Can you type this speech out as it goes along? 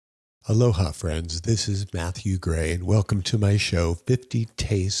Aloha, friends. This is Matthew Gray, and welcome to my show, 50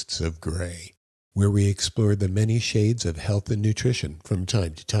 Tastes of Gray, where we explore the many shades of health and nutrition, from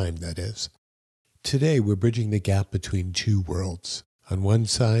time to time, that is. Today, we're bridging the gap between two worlds. On one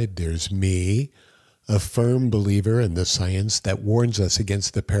side, there's me, a firm believer in the science that warns us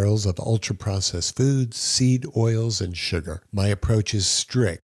against the perils of ultra-processed foods, seed oils, and sugar. My approach is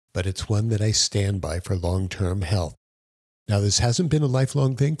strict, but it's one that I stand by for long-term health. Now, this hasn't been a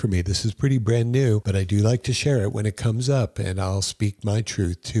lifelong thing for me. This is pretty brand new, but I do like to share it when it comes up, and I'll speak my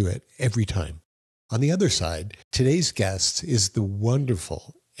truth to it every time. On the other side, today's guest is the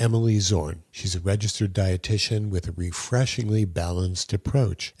wonderful Emily Zorn. She's a registered dietitian with a refreshingly balanced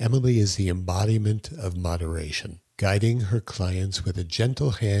approach. Emily is the embodiment of moderation, guiding her clients with a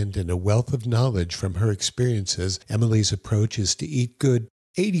gentle hand and a wealth of knowledge from her experiences. Emily's approach is to eat good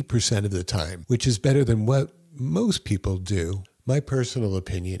 80% of the time, which is better than what most people do. My personal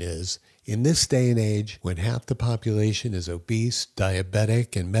opinion is, in this day and age, when half the population is obese,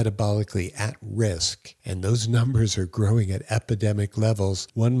 diabetic, and metabolically at risk, and those numbers are growing at epidemic levels,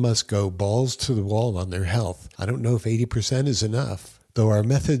 one must go balls to the wall on their health. I don't know if 80% is enough. Though our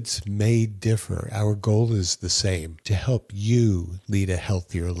methods may differ, our goal is the same, to help you lead a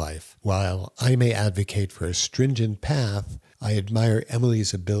healthier life. While I may advocate for a stringent path, I admire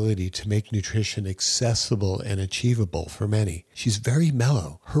Emily's ability to make nutrition accessible and achievable for many. She's very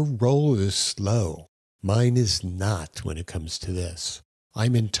mellow. Her roll is slow. Mine is not when it comes to this.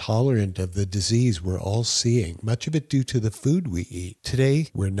 I'm intolerant of the disease we're all seeing, much of it due to the food we eat. Today,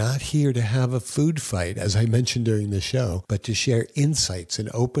 we're not here to have a food fight, as I mentioned during the show, but to share insights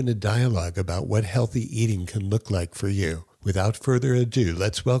and open a dialogue about what healthy eating can look like for you. Without further ado,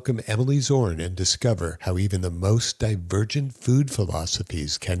 let's welcome Emily Zorn and discover how even the most divergent food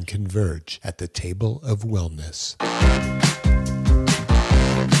philosophies can converge at the table of wellness.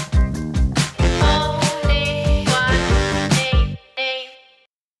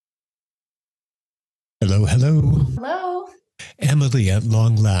 Hello, hello. Hello. Emily, at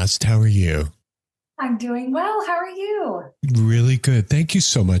long last, how are you? I'm doing well. How are you? Really good. Thank you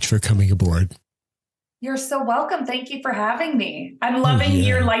so much for coming aboard. You're so welcome. Thank you for having me. I'm loving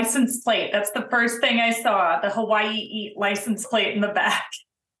your license plate. That's the first thing I saw, the Hawaii Eat license plate in the back.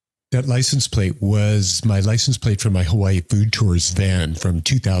 That license plate was my license plate for my Hawaii Food Tours van from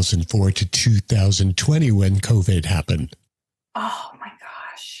 2004 to 2020 when COVID happened. Oh, my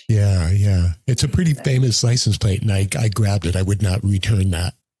gosh. Yeah. It's a pretty famous license plate, and I grabbed it. I would not return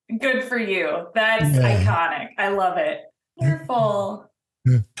that. Good for you. That's iconic. I love it. Wonderful.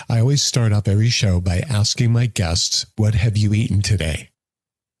 I always start off every show by asking my guests, what have you eaten today?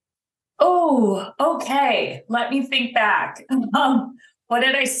 Oh, okay. Let me think back. What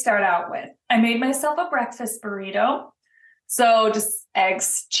did I start out with? I made myself a breakfast burrito. So just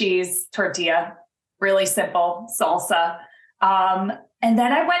eggs, cheese, tortilla, really simple, salsa. And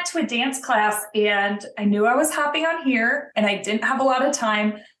then I went to a dance class and I knew I was hopping on here and I didn't have a lot of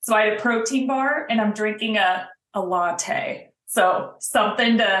time. So I had a protein bar and I'm drinking a latte. So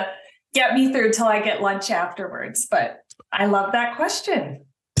something to get me through till I get lunch afterwards. But I love that question.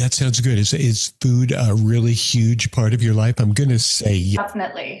 That sounds good. Is food a really huge part of your life? I'm going to say yes.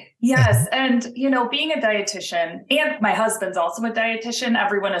 Definitely. Yes. And, being a dietitian, and my husband's also a dietitian,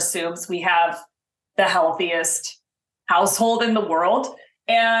 everyone assumes we have the healthiest household in the world.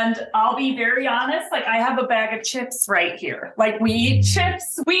 And I'll be very honest, I have a bag of chips right here. We eat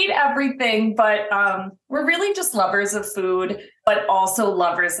chips, we eat everything, but we're really just lovers of food, but also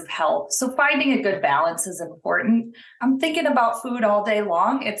lovers of health. So finding a good balance is important. I'm thinking about food all day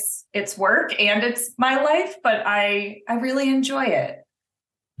long. It's work and it's my life, but I really enjoy it.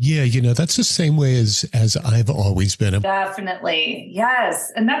 Yeah, that's the same way as I've always been. Definitely. Yes.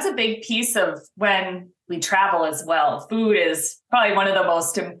 And that's a big piece of when we travel as well. Food is probably one of the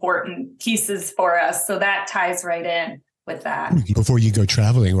most important pieces for us. So that ties right in with that. Before you go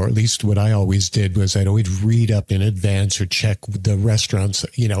traveling, or at least what I always did was I'd always read up in advance or check the restaurants.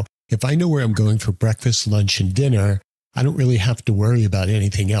 If I know where I'm going for breakfast, lunch, and dinner, I don't really have to worry about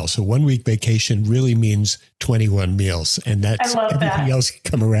anything else. A 1 week vacation really means 21 meals. And that's everything else can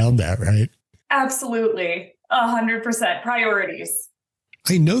come around that, right? Absolutely. 100% priorities.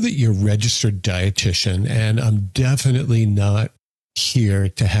 I know that you're a registered dietitian, and I'm definitely not here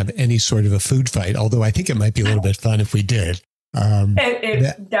to have any sort of a food fight, although I think it might be a little bit fun if we did.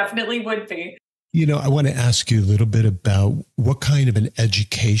 It definitely would be. I want to ask you a little bit about what kind of an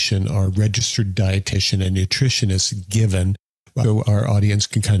education are registered dietitian and nutritionists given so our audience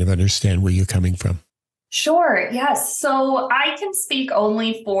can kind of understand where you're coming from. Sure. Yes. So I can speak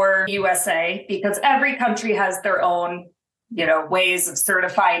only for USA because every country has their own ways of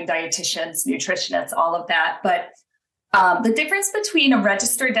certifying dietitians, nutritionists, all of that. But the difference between a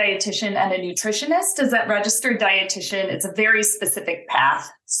registered dietitian and a nutritionist is that registered dietitian, it's a very specific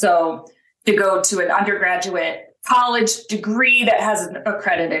path. So to go to an undergraduate college degree that has an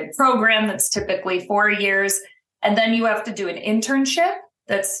accredited program that's typically 4 years. And then you have to do an internship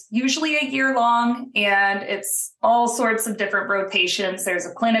that's usually a year long, and it's all sorts of different rotations. There's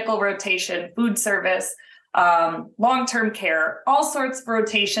a clinical rotation, food service, long-term care, all sorts of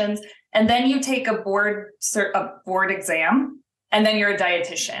rotations. And then you take a board exam, and then you're a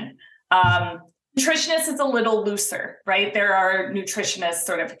dietitian. Nutritionist is a little looser, right? There are nutritionist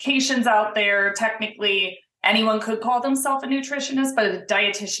certifications out there. Technically, anyone could call themselves a nutritionist, but a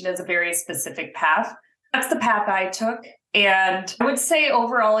dietitian is a very specific path. That's the path I took. And I would say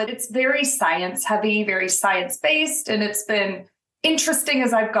overall, it's very science heavy, very science based. And it's been interesting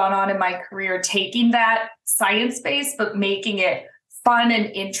as I've gone on in my career, taking that science base, but making it fun and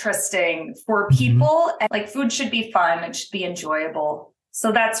interesting for people. And like food should be fun. It should be enjoyable.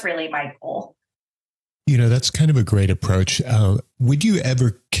 So that's really my goal. That's kind of a great approach. Would you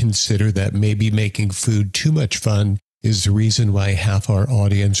ever consider that maybe making food too much fun is the reason why half our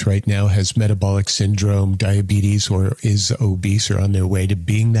audience right now has metabolic syndrome, diabetes, or is obese or on their way to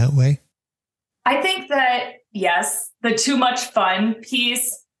being that way? I think that, yes, the too much fun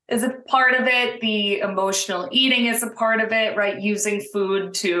piece is a part of it. The emotional eating is a part of it, right? Using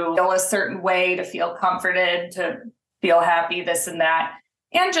food to feel a certain way, to feel comforted, to feel happy, this and that.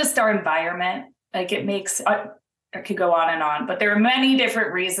 And just our environment. Like it makes, I could go on, but there are many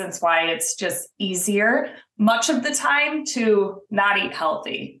different reasons why it's just easier much of the time to not eat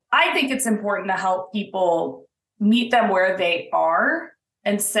healthy. I think it's important to help people meet them where they are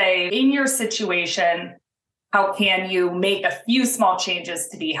and say, in your situation, how can you make a few small changes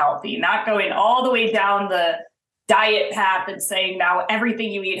to be healthy? Not going all the way down the diet path and saying now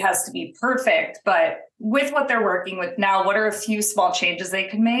everything you eat has to be perfect, but with what they're working with now, what are a few small changes they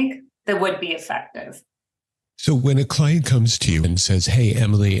can make that would be effective? So when a client comes to you and says, hey,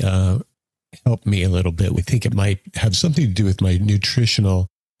 Emily, help me a little bit, we think it might have something to do with my nutritional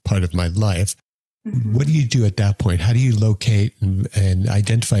part of my life. What do you do at that point? How do you locate and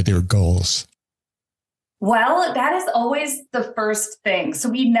identify their goals? Well, that is always the first thing. So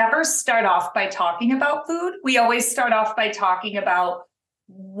we never start off by talking about food. We always start off by talking about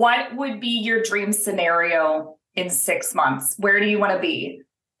what would be your dream scenario in 6 months? Where do you want to be?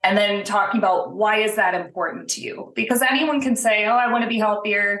 And then talking about why is that important to you? Because anyone can say, oh, I want to be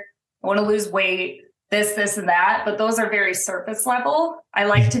healthier. I want to lose weight, this, and that. But those are very surface level. I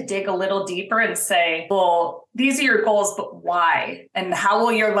like to dig a little deeper and say, well, these are your goals, but why? And how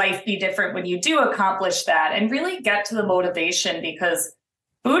will your life be different when you do accomplish that? And really get to the motivation, because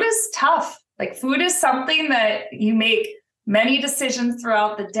food is tough. Like food is something that you make many decisions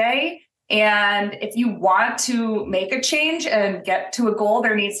throughout the day. And if you want to make a change and get to a goal,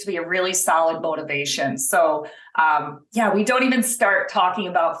 there needs to be a really solid motivation. So we don't even start talking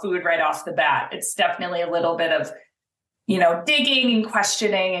about food right off the bat. It's definitely a little bit of, digging and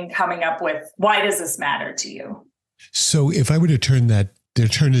questioning and coming up with, why does this matter to you? So if I were to turn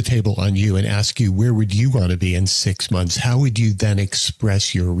the table on you and ask you, where would you want to be in 6 months? How would you then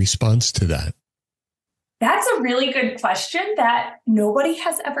express your response to that? That's a really good question that nobody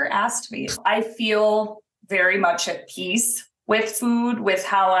has ever asked me. I feel very much at peace with food, with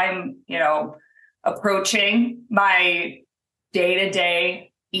how I'm, approaching my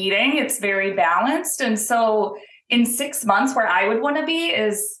day-to-day eating. It's very balanced. And so in 6 months, where I would want to be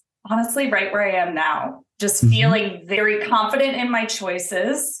is honestly right where I am now, just feeling very confident in my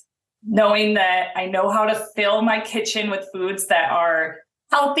choices, knowing that I know how to fill my kitchen with foods that are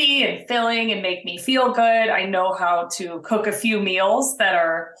healthy and filling and make me feel good. I know how to cook a few meals that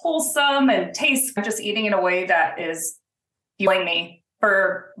are wholesome and taste, just eating in a way that is fueling me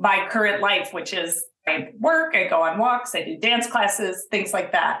for my current life, which is I work, I go on walks, I do dance classes, things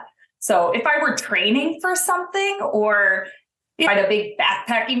like that. So if I were training for something or I had a big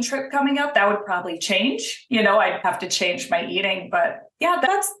backpacking trip coming up, that would probably change. I'd have to change my eating. But yeah,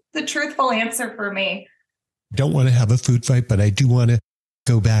 that's the truthful answer for me. Don't want to have a food fight, but I do want to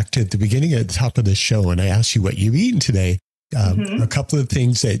go back to the beginning at the top of the show, and I asked you what you've eaten today. A couple of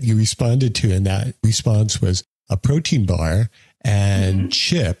things that you responded to, and that response was a protein bar and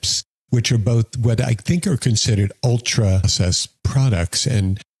chips, which are both what I think are considered ultra processed products.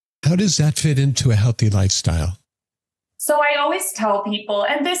 And how does that fit into a healthy lifestyle? So I always tell people,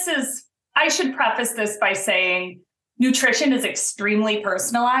 and I should preface this by saying nutrition is extremely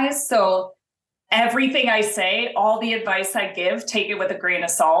personalized. So everything I say, all the advice I give, take it with a grain of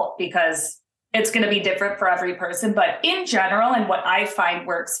salt, because it's going to be different for every person. But in general, and what I find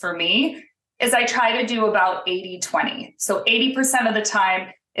works for me is I try to do about 80-20. So 80% of the time,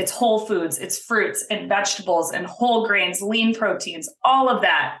 it's whole foods, it's fruits and vegetables and whole grains, lean proteins, all of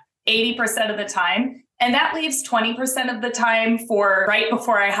that, 80% of the time. And that leaves 20% of the time for right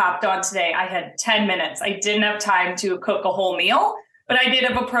before I hopped on today, I had 10 minutes. I didn't have time to cook a whole meal, but I did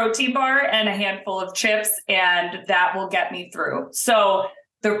have a protein bar and a handful of chips, and that will get me through. So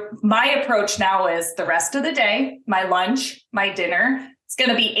my approach now is the rest of the day, my lunch, my dinner, it's going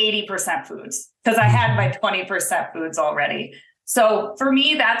to be 80% foods because I had my 20% foods already. So for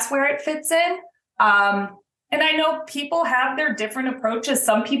me, that's where it fits in. And I know people have their different approaches.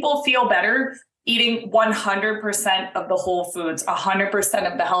 Some people feel better eating 100% of the whole foods,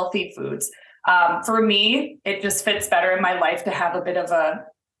 100% of the healthy foods. For me, it just fits better in my life to have a bit of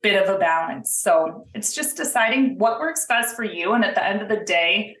a balance. So it's just deciding what works best for you. And at the end of the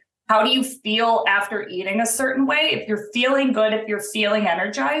day, how do you feel after eating a certain way? If you're feeling good, if you're feeling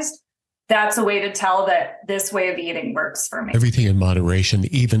energized, that's a way to tell that this way of eating works for me. Everything in moderation,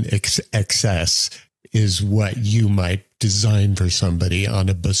 even excess, is what you might design for somebody on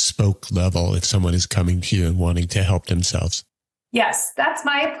a bespoke level if someone is coming to you and wanting to help themselves. Yes, that's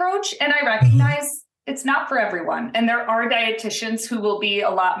my approach. And I recognize it's not for everyone. And there are dietitians who will be a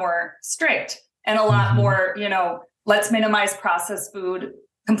lot more strict and a lot more, let's minimize processed food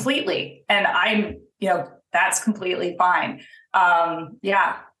completely. And that's completely fine.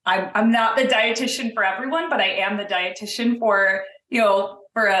 I'm not the dietitian for everyone, but I am the dietitian for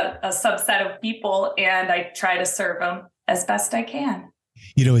a subset of people, and I try to serve them as best I can.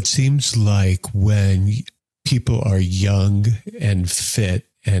 It seems like when people are young and fit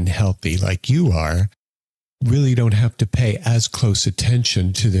and healthy like you are, really don't have to pay as close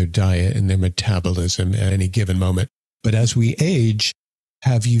attention to their diet and their metabolism at any given moment. But as we age,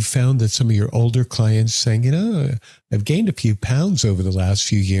 have you found that some of your older clients saying, I've gained a few pounds over the last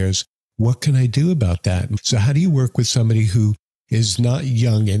few years. What can I do about that? So how do you work with somebody who is not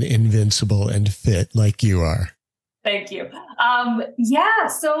young and invincible and fit like you are? Thank you.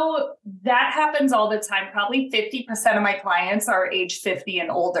 So that happens all the time. Probably 50% of my clients are age 50 and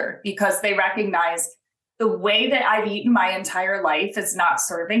older because they recognize the way that I've eaten my entire life is not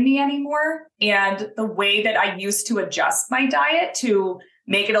serving me anymore. And the way that I used to adjust my diet to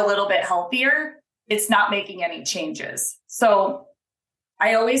make it a little bit healthier, it's not making any changes. So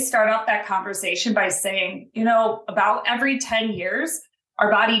I always start off that conversation by saying, about every 10 years, our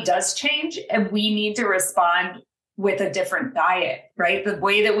body does change and we need to respond with a different diet, right? The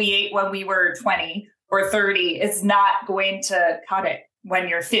way that we ate when we were 20 or 30 is not going to cut it when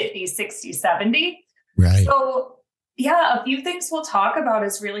you're 50, 60, 70. Right. So a few things we'll talk about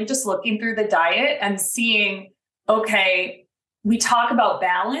is really just looking through the diet and seeing, okay, we talk about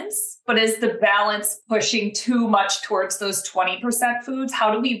balance, but is the balance pushing too much towards those 20% foods?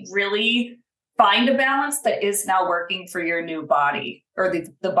 How do we really find a balance that is now working for your new body or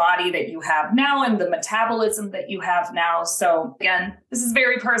the body that you have now and the metabolism that you have now? So again, this is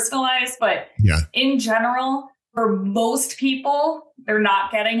very personalized, but in general, for most people, they're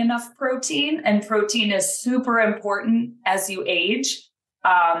not getting enough protein, and protein is super important as you age.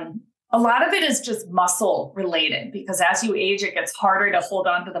 A lot of it is just muscle related because as you age, it gets harder to hold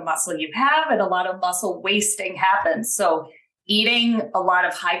on to the muscle you have, and a lot of muscle wasting happens. So eating a lot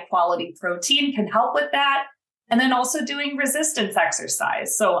of high quality protein can help with that. And then also doing resistance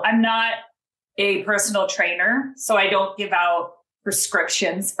exercise. So I'm not a personal trainer, so I don't give out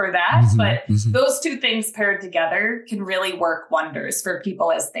prescriptions for that. But those two things paired together can really work wonders for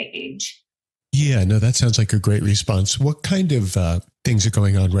people as they age. Yeah, no, that sounds like a great response. What kind of things are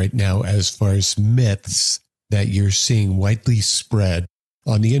going on right now as far as myths that you're seeing widely spread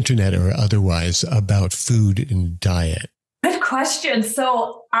on the internet or otherwise about food and diet? Good question.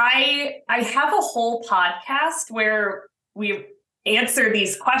 So I have a whole podcast where we answer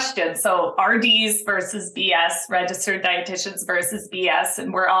these questions. So RDs versus BS, registered dietitians versus BS.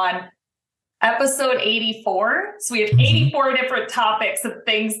 And we're on episode 84. So we have 84 different topics of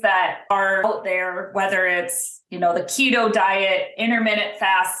things that are out there, whether it's, the keto diet, intermittent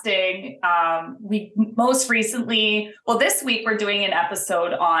fasting. We most recently, this week we're doing an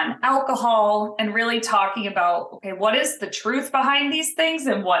episode on alcohol and really talking about, okay, what is the truth behind these things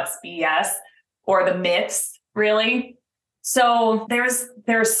and what's BS or the myths, really? So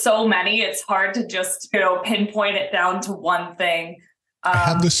there's so many, it's hard to just, pinpoint it down to one thing. I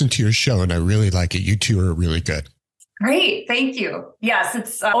have listened to your show and I really like it. You two are really good. Great. Thank you. Yes.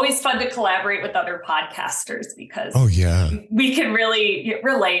 It's always fun to collaborate with other podcasters because we can really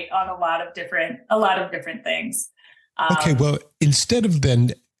relate on a lot of different things. Okay. Well, instead of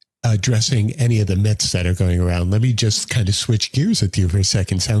then addressing any of the myths that are going around, let me just kind of switch gears with you for a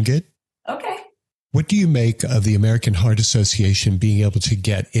second. Sound good? Okay. What do you make of the American Heart Association being able to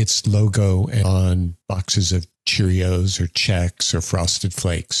get its logo on boxes of Cheerios or Chex or Frosted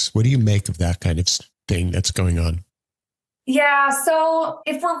Flakes? What do you make of that kind of thing that's going on? Yeah. So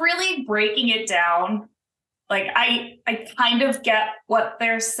if we're really breaking it down, like I kind of get what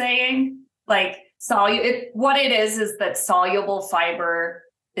they're saying. Like what it is that soluble fiber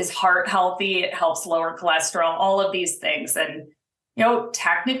is heart healthy. It helps lower cholesterol, all of these things. And,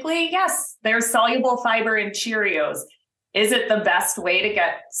 technically, yes, there's soluble fiber in Cheerios. Is it the best way to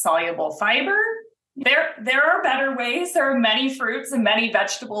get soluble fiber? There are better ways. There are many fruits and many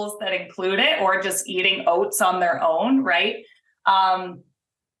vegetables that include it, or just eating oats on their own, right?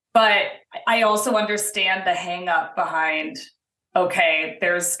 But I also understand the hang up behind, okay,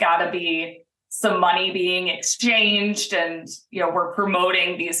 there's got to be some money being exchanged and, we're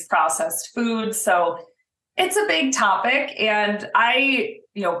promoting these processed foods. So it's a big topic. And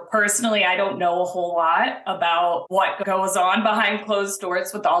personally, I don't know a whole lot about what goes on behind closed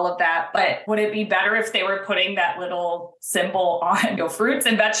doors with all of that. But would it be better if they were putting that little symbol on fruits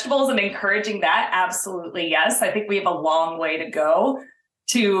and vegetables and encouraging that? Absolutely, yes. I think we have a long way to go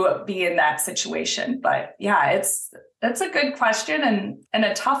to be in that situation. But yeah, that's a good question and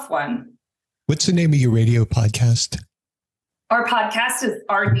a tough one. What's the name of your radio podcast? Our podcast is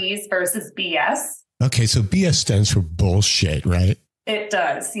RDs versus BS. Okay, so BS stands for bullshit, right? It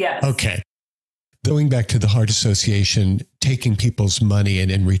does, yes. Okay. Going back to the Heart Association, taking people's money and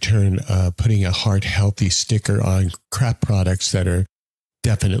in return putting a heart healthy sticker on crap products that are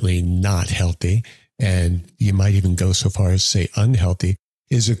definitely not healthy, and you might even go so far as say unhealthy,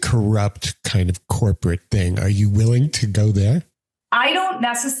 is a corrupt kind of corporate thing. Are you willing to go there? I don't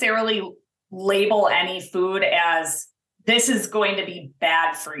necessarily label any food as this is going to be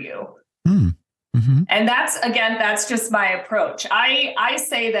bad for you. Mm-hmm. And that's just my approach. I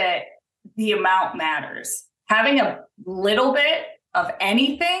say that the amount matters. Having a little bit of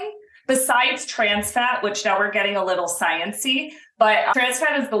anything besides trans fat, which now we're getting a little sciencey, but trans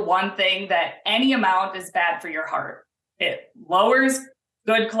fat is the one thing that any amount is bad for your heart. It lowers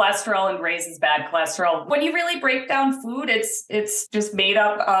good cholesterol and raises bad cholesterol. When you really break down food, it's just made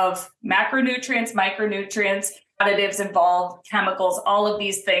up of macronutrients, micronutrients, additives involved, chemicals, all of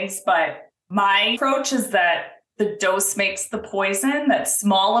these things. But my approach is that the dose makes the poison, that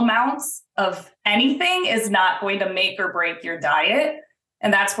small amounts of anything is not going to make or break your diet.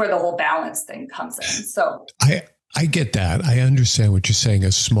 And that's where the whole balance thing comes in. So I get that. I understand what you're saying,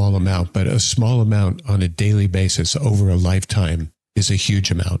 a small amount, but a small amount on a daily basis over a lifetime is a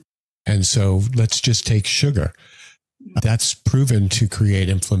huge amount. And so let's just take sugar. That's proven to create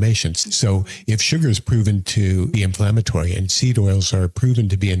inflammation. So if sugar is proven to be inflammatory and seed oils are proven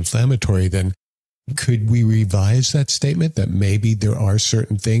to be inflammatory, then could we revise that statement that maybe there are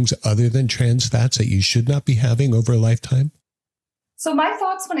certain things other than trans fats that you should not be having over a lifetime? So my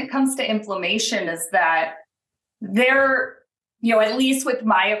thoughts when it comes to inflammation is that there, at least with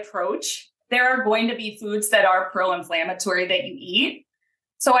my approach, there are going to be foods that are pro-inflammatory that you eat.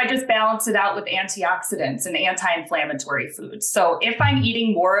 So I just balance it out with antioxidants and anti-inflammatory foods. So if I'm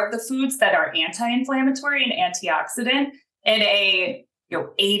eating more of the foods that are anti-inflammatory and antioxidant in a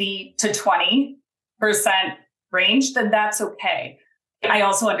 80 to 20% range, then that's okay. I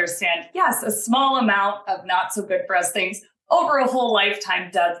also understand, yes, a small amount of not so good for us things over a whole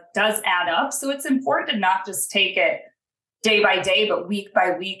lifetime does add up. So it's important to not just take it day by day, but week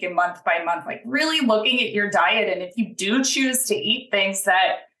by week and month by month, like really looking at your diet. And if you do choose to eat things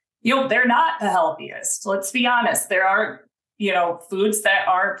that, they're not the healthiest, let's be honest, there are, foods that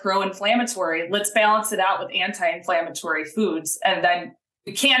are pro-inflammatory. Let's balance it out with anti-inflammatory foods. And then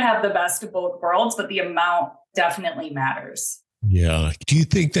you can't have the best of both worlds, but the amount definitely matters. Yeah. Do you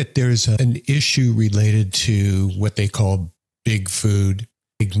think that there's an issue related to what they call big food,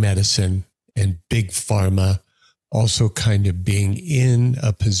 big medicine, and big pharma also kind of being in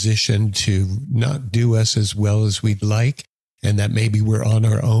a position to not do us as well as we'd like, and that maybe we're on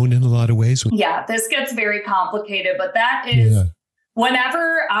our own in a lot of ways? Yeah, this gets very complicated, but that is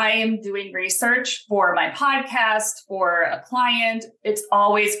whenever I am doing research for my podcast, for a client, it's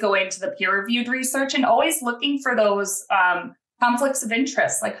always going to the peer-reviewed research and always looking for those conflicts of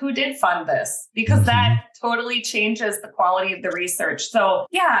interest, like who did fund this, because that totally changes the quality of the research. So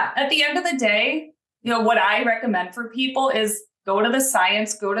yeah, at the end of the day, what I recommend for people is go to the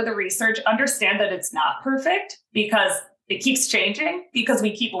science, go to the research, understand that it's not perfect because it keeps changing, because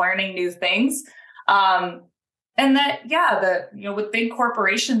we keep learning new things. And that, with big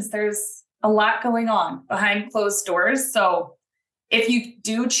corporations, there's a lot going on behind closed doors. So if you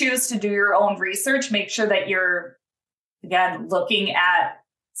do choose to do your own research, make sure that you're, again, looking at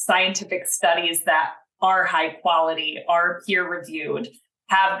scientific studies that are high quality, are peer reviewed,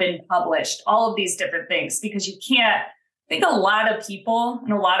 have been published, all of these different things, because you can't, I think a lot of people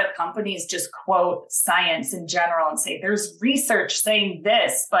and a lot of companies just quote science in general and say, there's research saying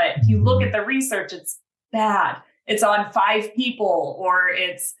this, but if you look at the research, it's bad. It's on 5 people, or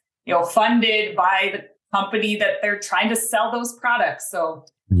it's, funded by the company that they're trying to sell those products. So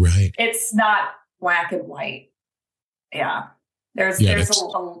right. It's not black and white. Yeah. There's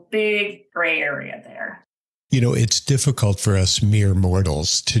a big gray area there. It's difficult for us mere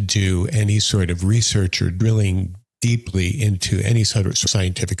mortals to do any sort of research or drilling deeply into any sort of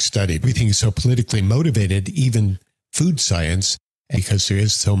scientific study. Everything is so politically motivated, even food science, because there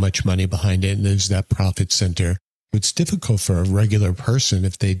is so much money behind it and there's that profit center. It's difficult for a regular person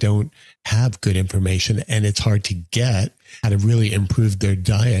if they don't have good information, and it's hard to get how to really improve their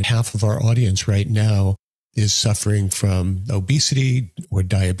diet. Half of our audience right now is suffering from obesity or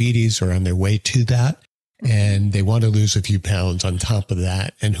diabetes or on their way to that. And they want to lose a few pounds on top of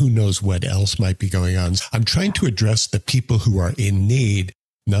that. And who knows what else might be going on. I'm trying to address the people who are in need,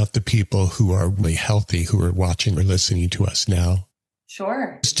 not the people who are really healthy, who are watching or listening to us now.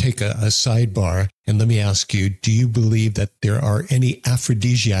 Sure. Let's take a sidebar and let me ask you, do you believe that there are any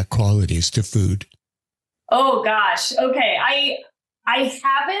aphrodisiac qualities to food? Oh, gosh. Okay. I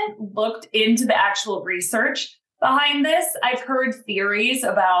haven't looked into the actual research behind this. I've heard theories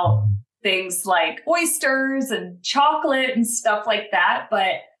about things like oysters and chocolate and stuff like that,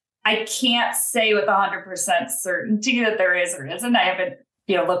 but I can't say with 100% certainty that there is or isn't. I haven't,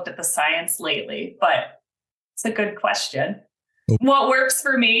 looked at the science lately, but it's a good question. What works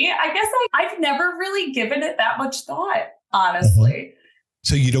for me? I guess I've never really given it that much thought, honestly.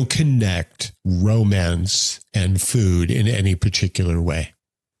 So you don't connect romance and food in any particular way?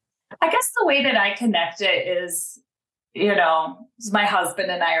 I guess the way that I connect it is, my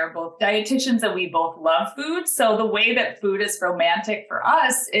husband and I are both dietitians and we both love food. So the way that food is romantic for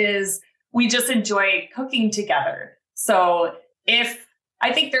us is we just enjoy cooking together. So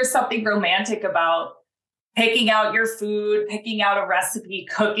I think there's something romantic about picking out your food, picking out a recipe,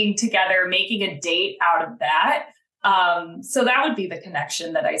 cooking together, making a date out of that. So that would be the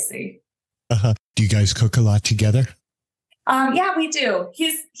connection that I see. Do you guys cook a lot together? Yeah, we do.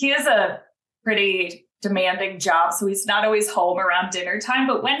 He has a pretty demanding job, so he's not always home around dinner time.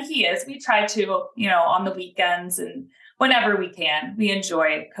 But when he is, we try to, on the weekends and whenever we can, we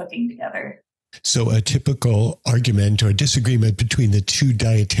enjoy cooking together. So a typical argument or disagreement between the two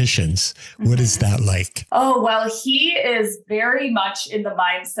dietitians, what is that like? Oh, well, he is very much in the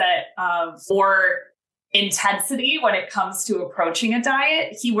mindset of more intensity when it comes to approaching a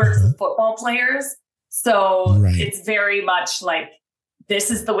diet. He works with football players. So It's very much like, this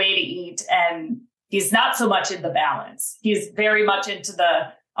is the way to eat. And he's not so much in the balance. He's very much into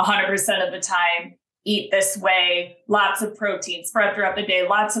the 100% of the time, eat this way, lots of protein spread throughout the day,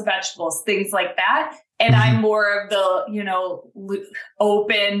 lots of vegetables, things like that. And I'm more of the,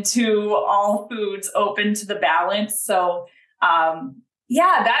 open to all foods, open to the balance. So,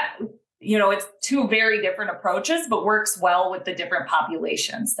 it's 2 very different approaches, but works well with the different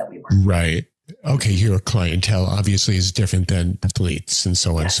populations that we work with. Right. Okay, your clientele obviously is different than athletes and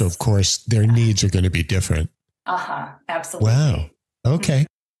so on. Yes. So, of course, their needs are going to be different. Absolutely. Wow. Okay.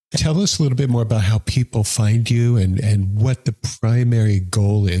 Tell us a little bit more about how people find you and what the primary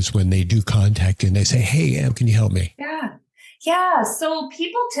goal is when they do contact you and they say, hey, how can you help me? Yeah. So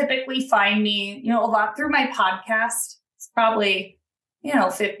people typically find me, a lot through my podcast. It's probably,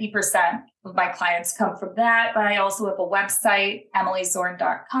 50% of my clients come from that. But I also have a website,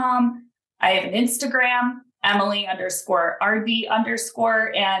 emilyzorn.com. I have an Instagram, Emily_RD_,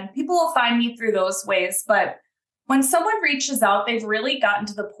 and people will find me through those ways. But when someone reaches out, they've really gotten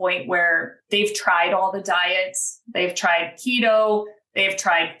to the point where they've tried all the diets. They've tried keto, they've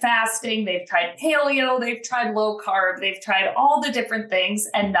tried fasting, they've tried paleo, they've tried low carb, they've tried all the different things,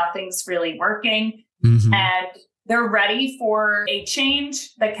 and nothing's really working. And they're ready for a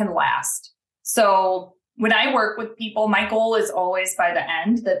change that can last. So when I work with people, my goal is always by the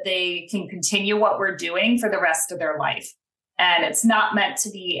end that they can continue what we're doing for the rest of their life. And it's not meant to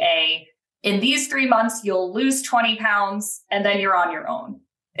be in these 3 months, you'll lose 20 pounds and then you're on your own.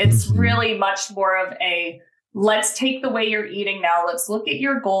 It's really much more of let's take the way you're eating now. Let's look at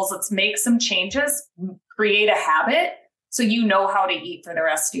your goals. Let's make some changes, create a habit so you know how to eat for the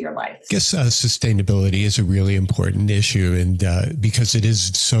rest of your life. I guess sustainability is a really important issue, and because it is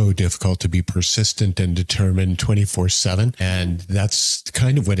so difficult to be persistent and determined 24/7. And that's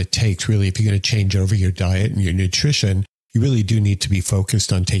kind of what it takes, really, if you're going to change over your diet and your nutrition. you really do need to be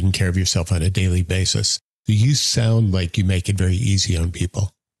focused on taking care of yourself on a daily basis. You sound like you make it very easy on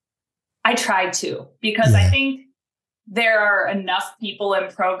people. I try to, because I think there are enough people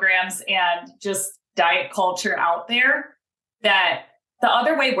and programs and just diet culture out there that the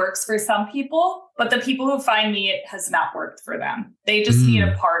other way works for some people, but the people who find me, it has not worked for them. They just need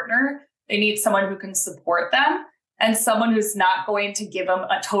a partner. They need someone who can support them and someone who's not going to give them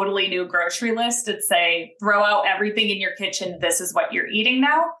a totally new grocery list and say, throw out everything in your kitchen. This is what you're eating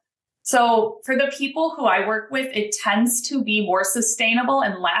now. So for the people who I work with, it tends to be more sustainable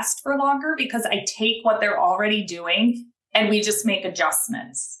and last for longer because I take what they're already doing and we just make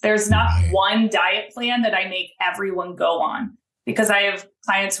adjustments. There's not one diet plan that I make everyone go on, because I have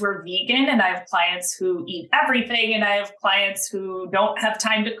clients who are vegan and I have clients who eat everything and I have clients who don't have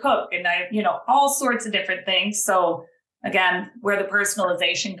time to cook and I have, all sorts of different things. So again, where the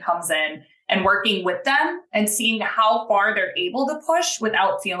personalization comes in and working with them and seeing how far they're able to push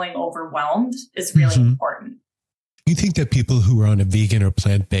without feeling overwhelmed is really important. You think that people who are on a vegan or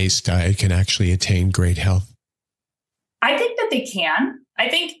plant-based diet can actually attain great health? I think that they can. I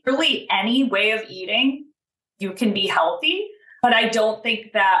think really any way of eating, you can be healthy, but I don't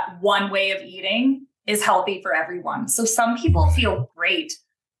think that one way of eating is healthy for everyone. So some people feel great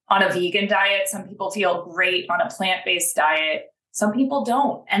on a vegan diet. Some people feel great on a plant-based diet. Some people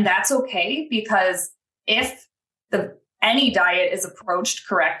don't. And that's okay, because if any diet is approached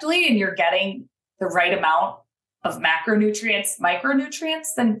correctly and you're getting the right amount of macronutrients, micronutrients,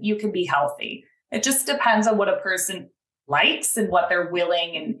 then you can be healthy. It just depends on what a person likes and what they're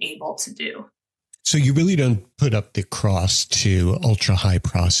willing and able to do. So you really don't put up the cross to ultra high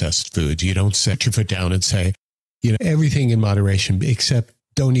processed foods. You don't set your foot down and say, everything in moderation, except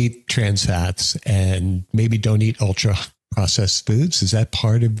don't eat trans fats and maybe don't eat ultra processed foods. Is that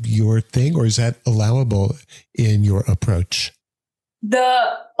part of your thing, or is that allowable in your approach?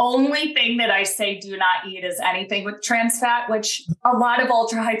 The only thing that I say do not eat is anything with trans fat, which a lot of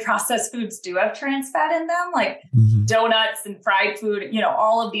ultra high processed foods do have trans fat in them, like donuts and fried food,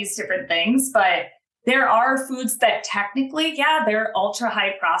 all of these different things. But there are foods that technically, they're ultra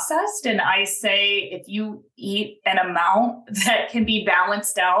high processed. And I say, if you eat an amount that can be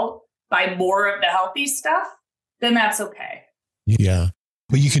balanced out by more of the healthy stuff, then that's okay. Yeah.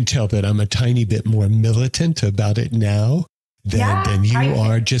 Well, you can tell that I'm a tiny bit more militant about it now than you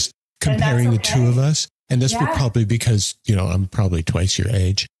are, just comparing the two of us. And this was probably because, I'm probably twice your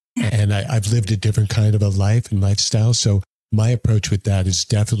age and I've lived a different kind of a life and lifestyle. So my approach with that is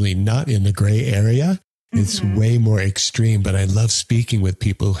definitely not in the gray area. It's way more extreme, but I love speaking with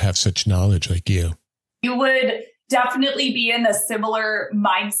people who have such knowledge like you. You would definitely be in a similar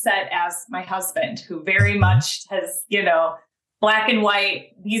mindset as my husband, who very much has, black and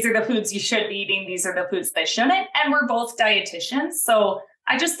white. These are the foods you should be eating. These are the foods they shouldn't. And we're both dietitians. So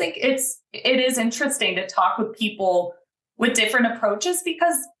I just think it is interesting to talk with people with different approaches,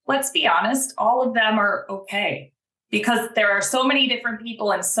 because let's be honest, all of them are okay, because there are so many different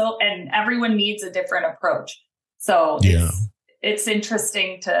people and everyone needs a different approach. So it's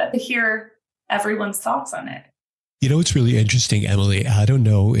interesting to hear everyone's thoughts on it. It's really interesting, Emily. I don't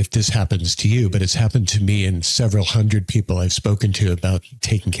know if this happens to you, but it's happened to me and several hundred people I've spoken to about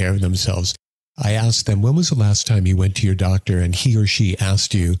taking care of themselves. I asked them, when was the last time you went to your doctor and he or she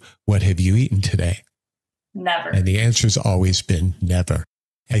asked you, what have you eaten today? Never. And the answer has always been never.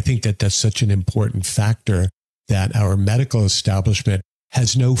 I think that that's such an important factor, that our medical establishment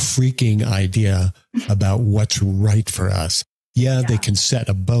has no freaking idea about what's right for us. Yeah, they can set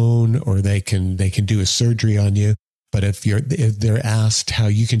a bone or they can do a surgery on you. But if they're asked how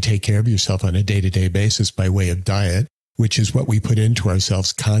you can take care of yourself on a day-to-day basis by way of diet, which is what we put into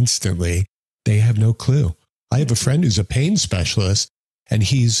ourselves constantly, they have no clue. I have a friend who's a pain specialist, and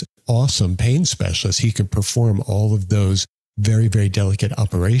he's awesome pain specialist. He can perform all of those very, very delicate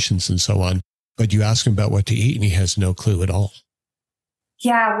operations and so on. But you ask him about what to eat and he has no clue at all.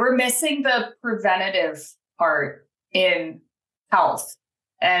 Yeah, we're missing the preventative part in health.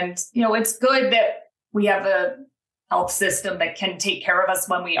 And, it's good that we have a health system that can take care of us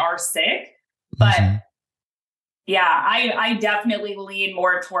when we are sick. But I definitely lean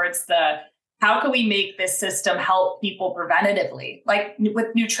more towards how can we make this system help people preventatively? Like with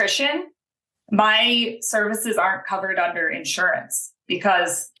nutrition, my services aren't covered under insurance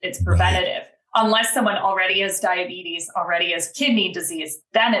because it's preventative. Unless someone already has diabetes, already has kidney disease,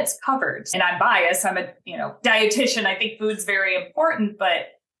 then it's covered. And I'm biased. I'm a dietitian. I think food's very important, but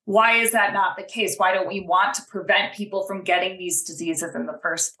why is that not the case? Why don't we want to prevent people from getting these diseases in the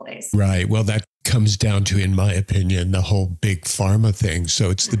first place? Right. Well, that comes down to, in my opinion, the whole big pharma thing. So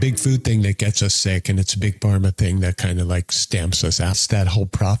it's the big food thing that gets us sick, and it's a big pharma thing that kind of like stamps us out. It's that whole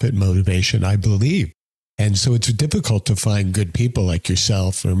profit motivation, I believe. And so it's difficult to find good people like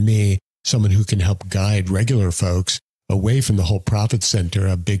yourself or me, someone who can help guide regular folks away from the whole profit center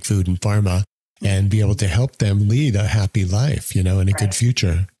of big food and pharma and be able to help them lead a happy life, and a good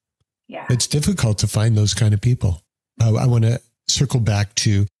future. Yeah. It's difficult to find those kind of people. I want to circle back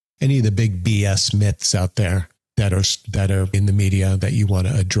to any of the big BS myths out there that are in the media that you want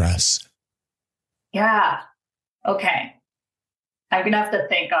to address. Yeah. Okay. I'm going to have to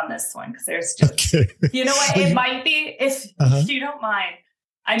think on this one because there's just, you know what, it might be, if you don't mind,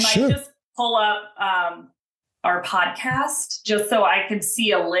 I might just pull up our podcast just so I can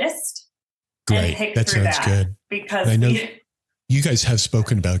see a list. Great. That sounds good. Because I know you guys have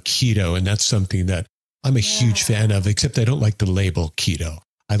spoken about keto, and that's something that I'm a huge fan of, except I don't like the label keto.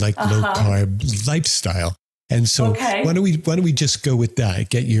 I like low carb lifestyle. And so why don't we just go with that?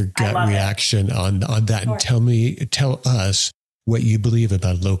 Get your gut reaction on that and tell us what you believe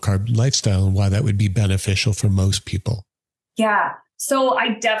about low carb lifestyle and why that would be beneficial for most people. Yeah. So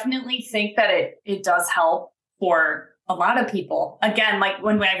I definitely think that it does help for a lot of people. Again, like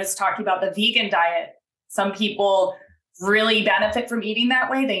when I was talking about the vegan diet, some people really benefit from eating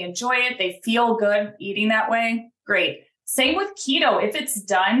that way. They enjoy it. They feel good eating that way. Great. Same with keto. If it's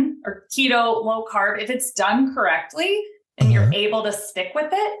done, or keto, low carb, if it's done correctly and you're able to stick with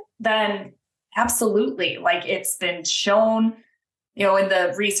it, then absolutely. Like it's been shown, in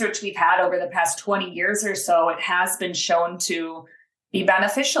the research we've had over the past 20 years or so, it has been shown to be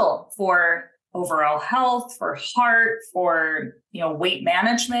beneficial for overall health, for heart, for, weight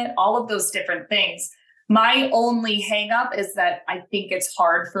management, all of those different things. My only hang up is that I think it's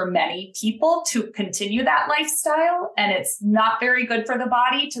hard for many people to continue that lifestyle, and it's not very good for the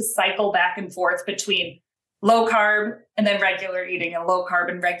body to cycle back and forth between low carb and then regular eating and low carb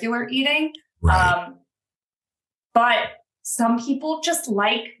and regular eating. Right. But some people just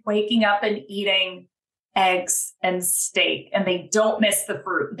like waking up and eating eggs and steak, and they don't miss the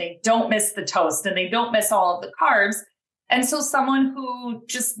fruit, they don't miss the toast, and they don't miss all of the carbs. And so someone who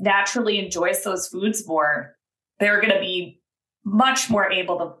just naturally enjoys those foods more, they're going to be much more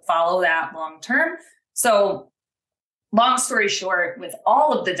able to follow that long term. So long story short, with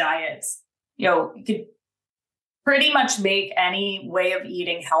all of the diets, you could pretty much make any way of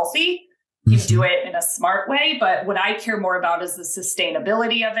eating healthy. You do it in a smart way. But what I care more about is the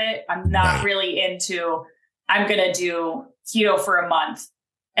sustainability of it. I'm not really into, I'm going to do keto for a month,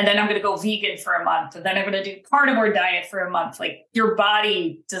 and then I'm going to go vegan for a month, and then I'm going to do carnivore diet for a month. Like, your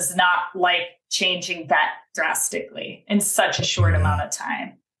body does not like changing that drastically in such a short amount of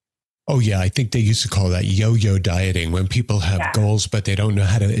time. Oh, yeah. I think they used to call that yo-yo dieting, when people have goals, but they don't know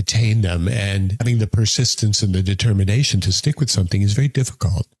how to attain them. And having the persistence and the determination to stick with something is very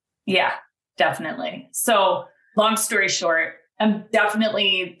difficult. Yeah, definitely. So long story short,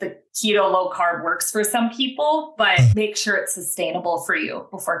 definitely the keto low carb works for some people, but make sure it's sustainable for you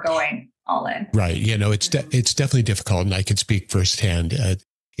before going all in. Right. It's definitely difficult. And I can speak firsthand.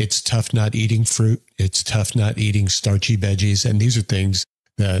 It's tough not eating fruit. It's tough not eating starchy veggies. And these are things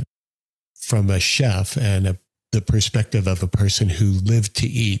that, from a chef and the perspective of a person who lived to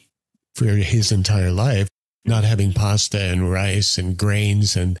eat for his entire life, not having pasta and rice and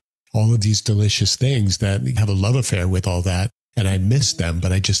grains and all of these delicious things, that have a love affair with all that. And I miss them,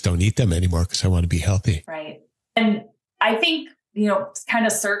 but I just don't eat them anymore because I want to be healthy. Right. And I think, kind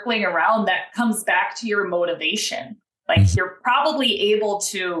of circling around, that comes back to your motivation. Like, you're probably able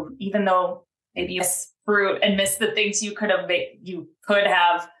to, even though maybe you miss fruit and miss the things you could have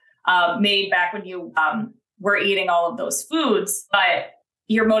made back when you were eating all of those foods, but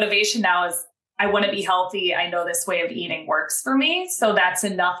your motivation now is, I want to be healthy. I know this way of eating works for me. So that's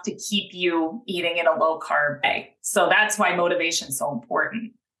enough to keep you eating in a low carb way. So that's why motivation is so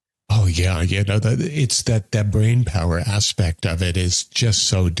important. Oh, yeah. It's that brain power aspect of it is just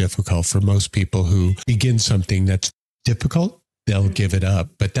so difficult for most people who begin something that's difficult. They'll give it up.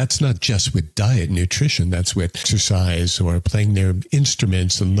 But that's not just with diet and nutrition. That's with exercise or playing their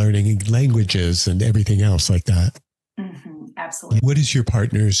instruments and learning languages and everything else like that. Absolutely. What is your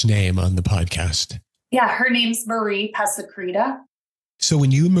partner's name on the podcast? Yeah, her name's Marie Pesacreta. So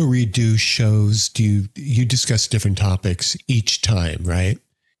when you and Marie do shows, do you discuss different topics each time, right?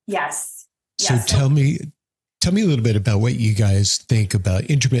 Yes. So tell me a little bit about what you guys think about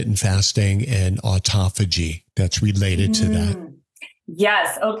intermittent fasting and autophagy that's related to that.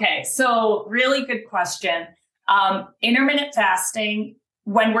 Yes. Okay. So really good question. Intermittent fasting,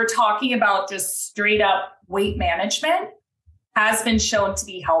 when we're talking about just straight up weight management, has been shown to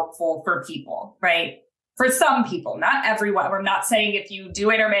be helpful for people, right? For some people, not everyone. We're not saying if you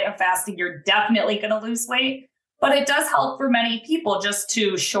do intermittent fasting, you're definitely going to lose weight, but it does help for many people just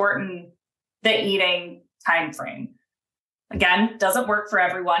to shorten the eating time frame. Again, doesn't work for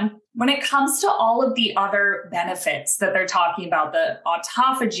everyone. When it comes to all of the other benefits that they're talking about, the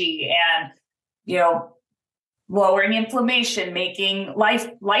autophagy and, lowering inflammation, making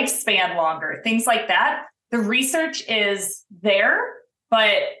lifespan longer, things like that, the research is there,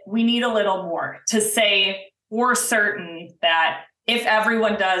 but we need a little more to say for certain that if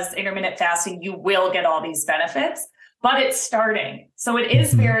everyone does intermittent fasting, you will get all these benefits, but it's starting. So it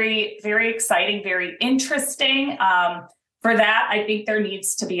is very, very exciting, very interesting. For that, I think there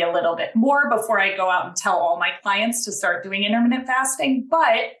needs to be a little bit more before I go out and tell all my clients to start doing intermittent fasting.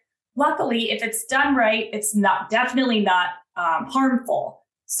 But luckily, if it's done right, it's definitely not harmful.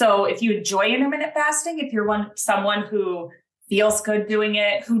 So if you enjoy intermittent fasting, if you're someone who feels good doing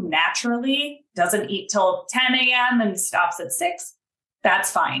it, who naturally doesn't eat till 10 a.m. and stops at 6, that's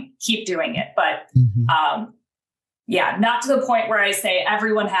fine. Keep doing it. But not to the point where I say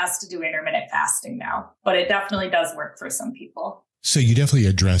everyone has to do intermittent fasting now, but it definitely does work for some people. So you definitely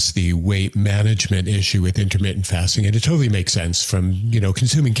address the weight management issue with intermittent fasting, and it totally makes sense from,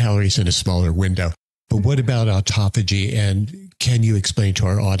 consuming calories in a smaller window. But what about autophagy? And can you explain to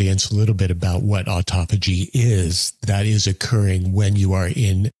our audience a little bit about what autophagy is that is occurring when you are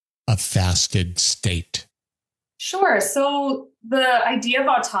in a fasted state? Sure. So the idea of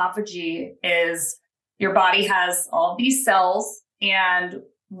autophagy is your body has all these cells, and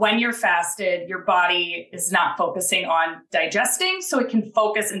when you're fasted, your body is not focusing on digesting, so it can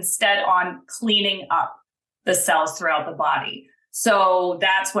focus instead on cleaning up the cells throughout the body. So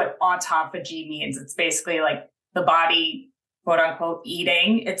that's what autophagy means. It's basically like the body, quote unquote,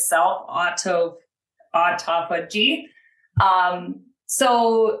 eating itself, autophagy.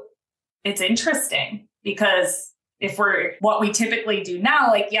 So it's interesting because if we're what we typically do now,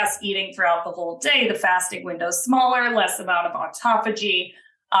 like, yes, eating throughout the whole day, the fasting window is smaller, less amount of autophagy,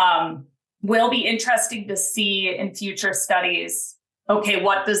 will be interesting to see in future studies. Okay,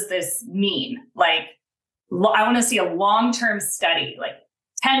 what does this mean? Like, I want to see a long-term study, like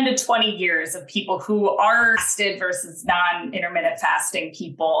 10 to 20 years of people who are fasted versus non-intermittent fasting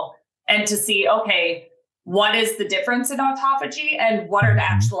people, and to see, okay, what is the difference in autophagy and what are the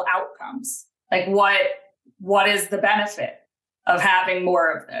actual outcomes? Like, what is the benefit of having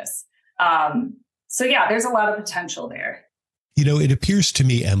more of this? There's a lot of potential there. It appears to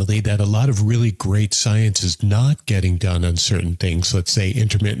me, Emily, that a lot of really great science is not getting done on certain things, let's say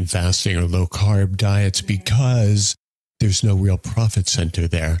intermittent fasting or low carb diets, because there's no real profit center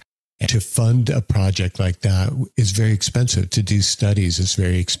there. And to fund a project like that is very expensive. To do studies is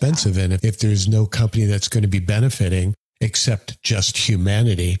very expensive. And if there's no company that's going to be benefiting except just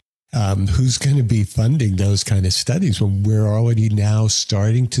humanity, who's going to be funding those kind of studies when we're already now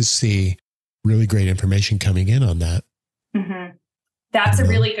starting to see really great information coming in on that? That's a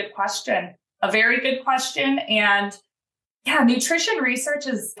really good question. A very good question. And nutrition research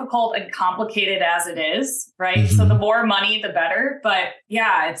is difficult and complicated as it is, right? So the more money, the better. But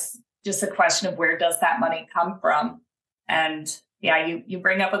it's just a question of where does that money come from? And you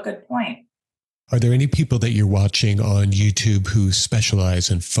bring up a good point. Are there any people that you're watching on YouTube who specialize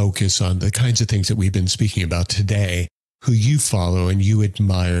and focus on the kinds of things that we've been speaking about today, who you follow and you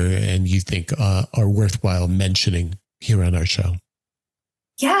admire and you think are worthwhile mentioning here on our show?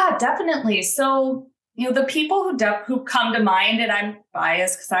 Yeah, definitely. So, the people who come to mind, and I'm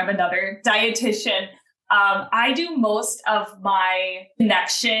biased because I'm another dietitian, I do most of my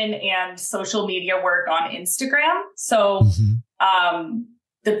connection and social media work on Instagram. So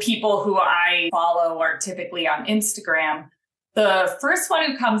the people who I follow are typically on Instagram. The first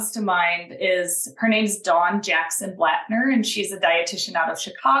one who comes to mind is, her name's Dawn Jackson Blattner, and she's a dietitian out of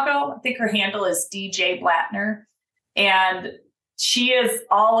Chicago. I think her handle is DJ Blattner. And she is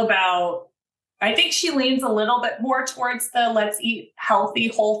all about, I think she leans a little bit more towards the let's eat healthy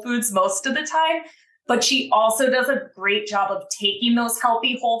whole foods most of the time, but she also does a great job of taking those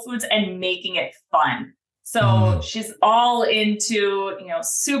healthy whole foods and making it fun. So she's all into,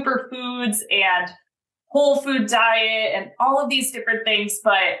 superfoods and whole food diet and all of these different things,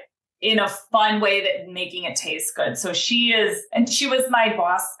 but in a fun way that making it taste good. So she was my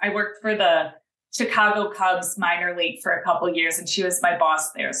boss. I worked for the Chicago Cubs minor league for a couple of years, and she was my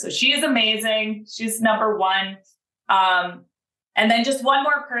boss there. So she is amazing. She's number one. And then just one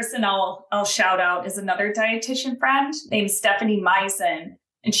more person I'll shout out is another dietitian friend named Stephanie Meisen.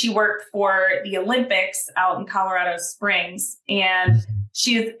 And she worked for the Olympics out in Colorado Springs. And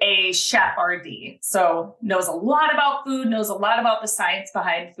She is a chef RD, so knows a lot about food, knows a lot about the science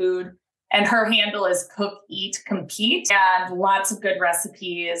behind food. And her handle is Cook, Eat, Compete, and lots of good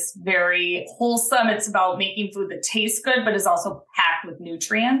recipes, very wholesome. It's about making food that tastes good, but is also packed with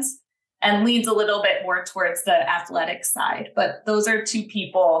nutrients and leans a little bit more towards the athletic side. But those are two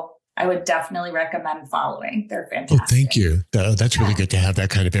people I would definitely recommend following. They're fantastic. Oh, thank you. That's really good to have that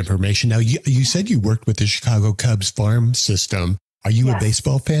kind of information. Now, you said you worked with the Chicago Cubs farm system. Are you a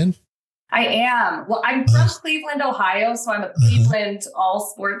baseball fan? I am. Well, I'm from Cleveland, Ohio, so I'm a Cleveland all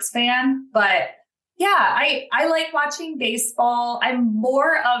sports fan. But yeah, I like watching baseball. I'm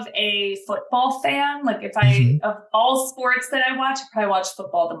more of a football fan. Like of all sports that I probably watch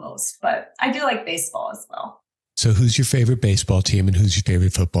football the most, but I do like baseball as well. So who's your favorite baseball team and who's your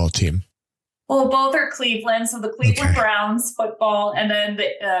favorite football team? Well, both are Cleveland. So the Cleveland Browns football and then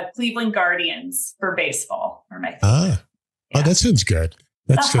the Cleveland Guardians for baseball are my favorite. Oh, that sounds good.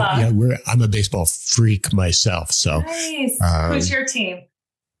 That's good. Yeah, I'm a baseball freak myself. So nice. Who's your team?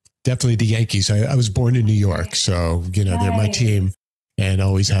 Definitely the Yankees. I was born in New York, so they're my team and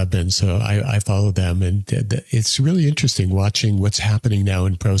always have been. So I follow them, and it's really interesting watching what's happening now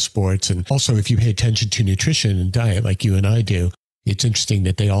in pro sports. And also, if you pay attention to nutrition and diet like you and I do, it's interesting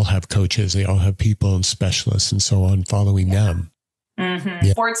that they all have coaches, they all have people and specialists and so on following them. Mm-hmm.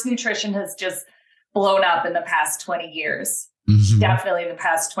 Yeah. Sports nutrition has just blown up in the past 20 years. Definitely the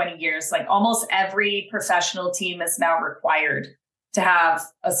past 20 years. Like almost every professional team is now required to have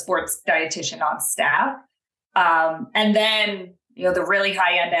a sports dietitian on staff. And then, the really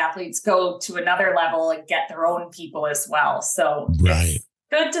high-end athletes go to another level and get their own people as well. So it's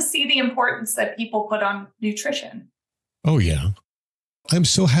good to see the importance that people put on nutrition. Oh, yeah. I'm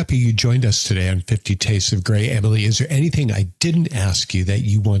so happy you joined us today on 50 Tastes of Grey. Emily, is there anything I didn't ask you that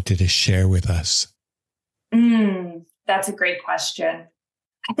you wanted to share with us? That's a great question.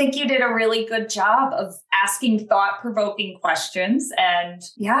 I think you did a really good job of asking thought-provoking questions. And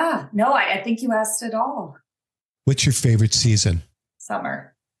I think you asked it all. What's your favorite season?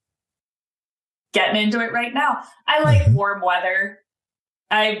 Summer. Getting into it right now. I like warm weather.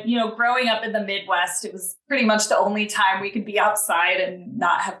 Growing up in the Midwest, it was pretty much the only time we could be outside and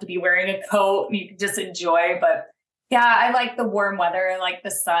not have to be wearing a coat and you could just enjoy. But yeah, I like the warm weather. I like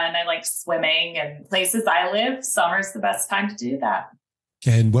the sun. I like swimming, and places I live, summer's the best time to do that.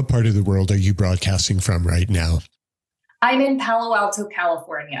 And what part of the world are you broadcasting from right now? I'm in Palo Alto,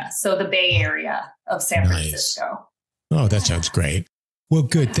 California. So the Bay Area of San Francisco. Oh, that sounds great. Well,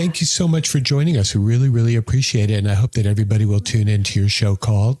 good. Thank you so much for joining us. We really, really appreciate it. And I hope that everybody will tune into your show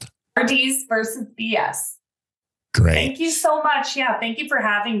called RDs versus BS. Great. Thank you so much. Yeah. Thank you for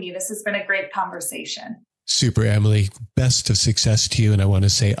having me. This has been a great conversation. Super, Emily. Best of success to you. And I want to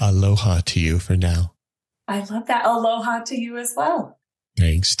say aloha to you for now. I love that. Aloha to you as well.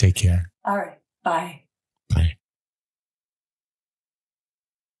 Thanks. Take care. All right. Bye. Bye.